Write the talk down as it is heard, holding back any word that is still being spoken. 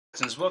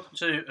Titans, welcome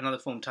to another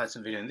Form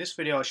Titan video. In this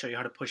video I'll show you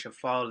how to push a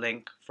file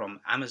link from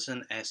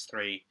Amazon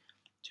S3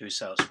 to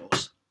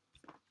Salesforce.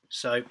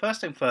 So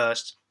first thing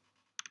first,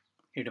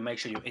 you need to make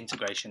sure your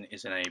integration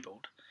is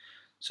enabled.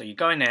 So you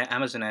go in there,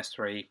 Amazon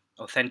S3,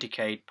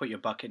 authenticate, put your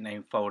bucket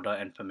name, folder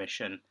and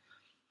permission,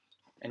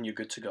 and you're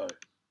good to go.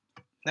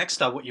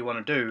 Next up, what you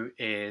want to do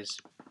is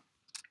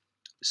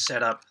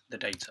set up the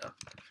data.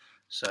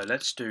 So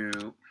let's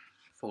do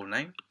full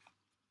name,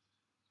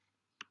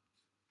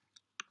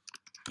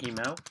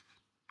 email,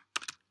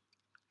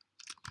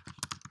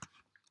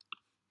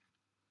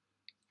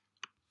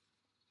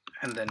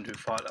 and then do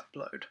file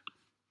upload.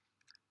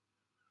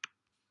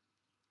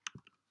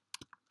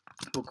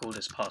 We'll call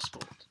this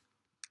passport.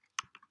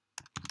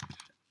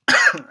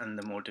 And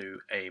then we'll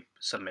do a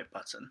submit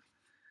button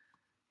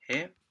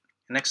here.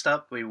 Next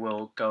up, we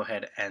will go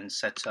ahead and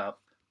set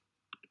up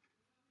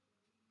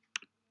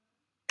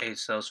a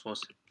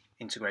Salesforce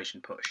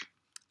integration push.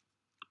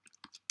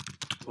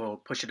 We'll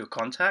push it to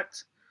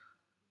contact,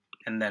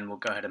 and then we'll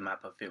go ahead and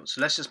map our fields.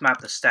 So let's just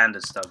map the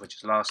standard stuff, which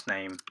is last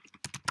name,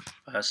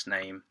 first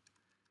name,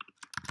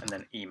 and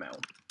then email.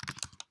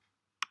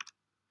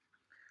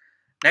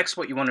 Next,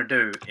 what you want to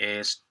do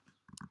is,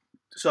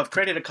 so I've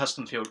created a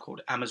custom field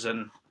called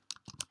Amazon,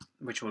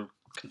 which will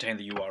contain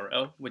the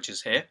URL, which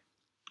is here.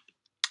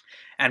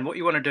 And what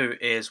you want to do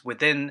is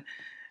within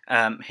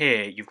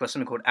here, you've got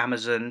something called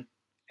Amazon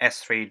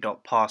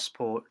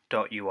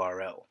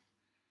s3.passport.url.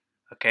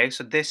 Okay,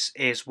 so this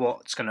is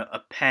what's going to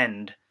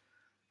append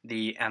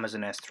the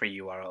Amazon S3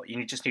 URL.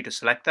 You just need to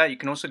select that. You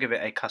can also give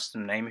it a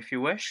custom name if you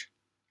wish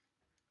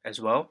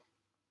as well.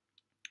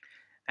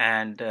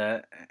 And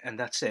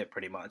that's it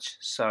pretty much.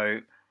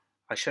 So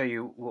I'll show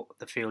you what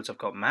the fields I've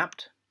got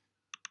mapped.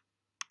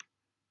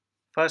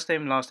 First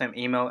name, last name,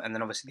 email, and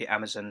then obviously the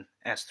Amazon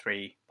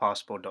S3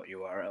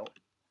 passport.url.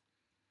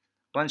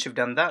 Once you've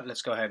done that,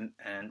 let's go ahead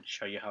and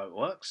show you how it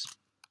works.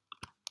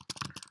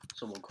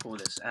 So we'll call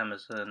this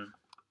Amazon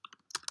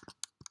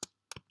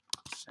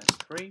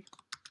S3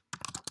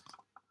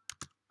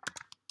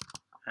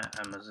 at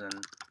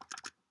amazon.com.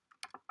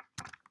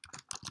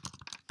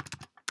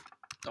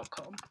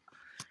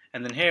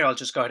 And then here I'll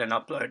just go ahead and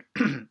upload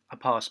a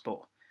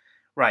passport.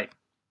 Right,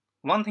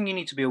 one thing you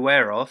need to be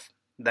aware of,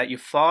 that your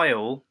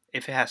file,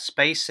 if it has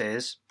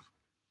spaces,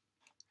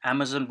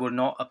 Amazon will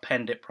not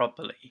append it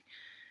properly.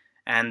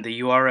 And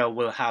the URL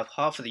will have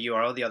half of the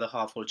URL, the other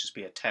half will just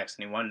be a text,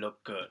 and it won't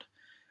look good.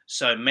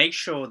 So make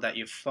sure that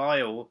your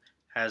file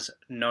has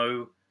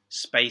no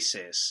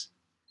spaces.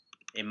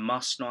 It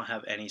must not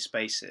have any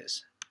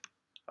spaces,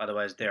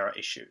 otherwise there are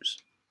issues.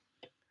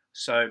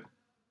 So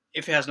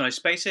if it has no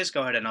spaces,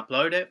 go ahead and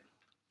upload it.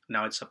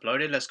 Now it's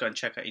uploaded. Let's go and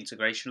check our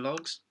integration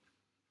logs.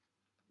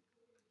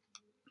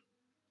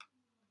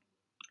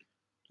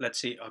 Let's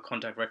see our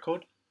contact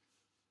record.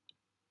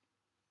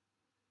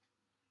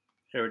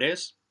 Here it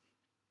is.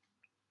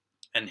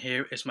 And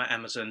here is my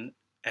Amazon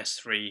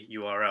S3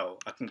 URL.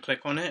 I can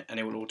click on it and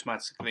it will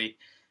automatically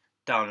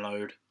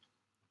download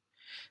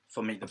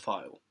for me the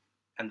file.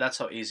 And that's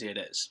how easy it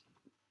is.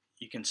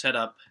 You can set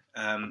up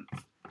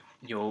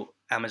your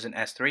Amazon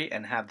S3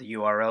 and have the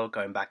URL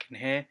going back in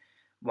here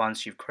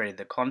once you've created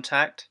the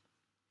contact,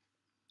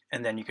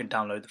 and then you can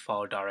download the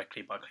file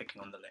directly by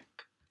clicking on the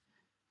link.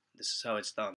 This is how it's done.